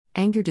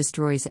Anger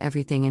destroys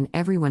everything and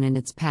everyone in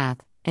its path,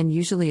 and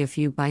usually a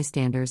few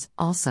bystanders,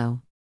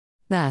 also.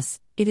 Thus,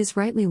 it is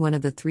rightly one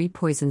of the three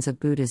poisons of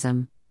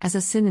Buddhism, as a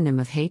synonym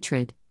of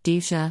hatred,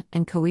 divsha,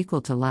 and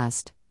co-equal to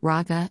lust,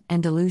 raga,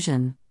 and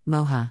delusion,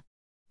 moha.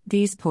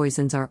 These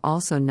poisons are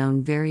also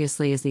known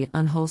variously as the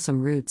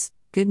unwholesome roots,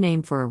 good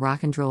name for a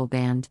rock and roll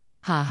band,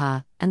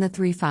 haha, and the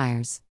three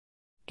fires.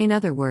 In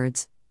other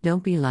words,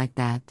 don't be like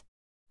that.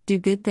 Do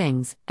good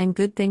things, and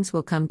good things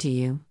will come to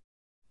you.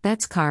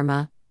 That's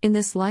karma, in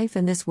this life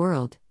and this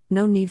world,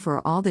 no need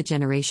for all the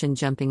generation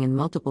jumping in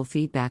multiple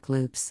feedback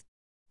loops.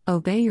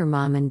 Obey your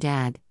mom and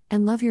dad,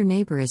 and love your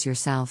neighbor as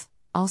yourself,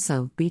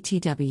 also,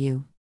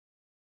 BTW.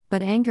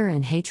 But anger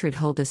and hatred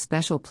hold a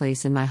special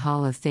place in my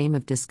hall of fame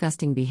of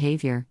disgusting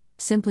behavior,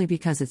 simply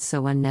because it's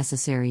so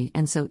unnecessary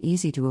and so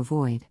easy to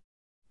avoid.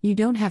 You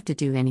don't have to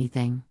do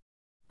anything.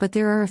 But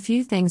there are a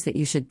few things that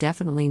you should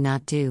definitely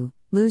not do: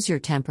 lose your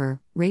temper,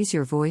 raise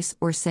your voice,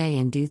 or say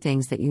and do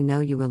things that you know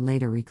you will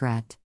later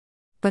regret.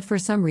 But for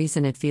some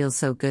reason it feels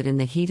so good in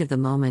the heat of the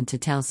moment to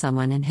tell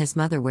someone and his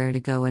mother where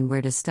to go and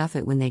where to stuff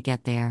it when they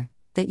get there,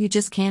 that you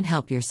just can't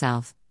help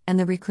yourself, and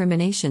the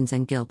recriminations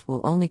and guilt will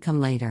only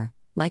come later,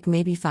 like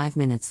maybe 5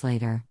 minutes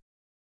later.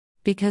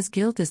 Because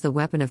guilt is the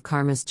weapon of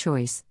karma's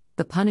choice,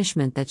 the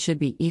punishment that should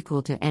be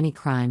equal to any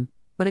crime,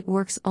 but it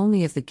works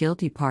only if the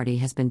guilty party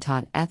has been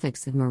taught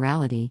ethics and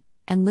morality,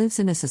 and lives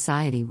in a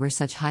society where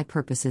such high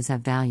purposes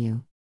have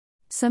value.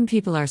 Some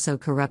people are so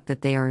corrupt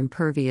that they are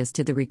impervious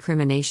to the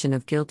recrimination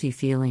of guilty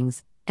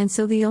feelings, and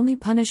so the only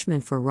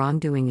punishment for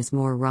wrongdoing is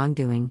more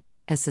wrongdoing,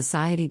 as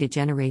society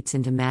degenerates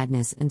into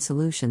madness and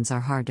solutions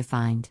are hard to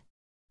find.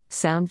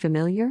 Sound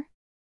familiar?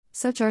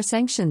 Such are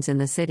sanctions in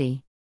the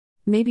city.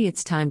 Maybe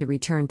it's time to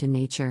return to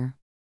nature.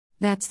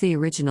 That's the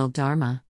original Dharma.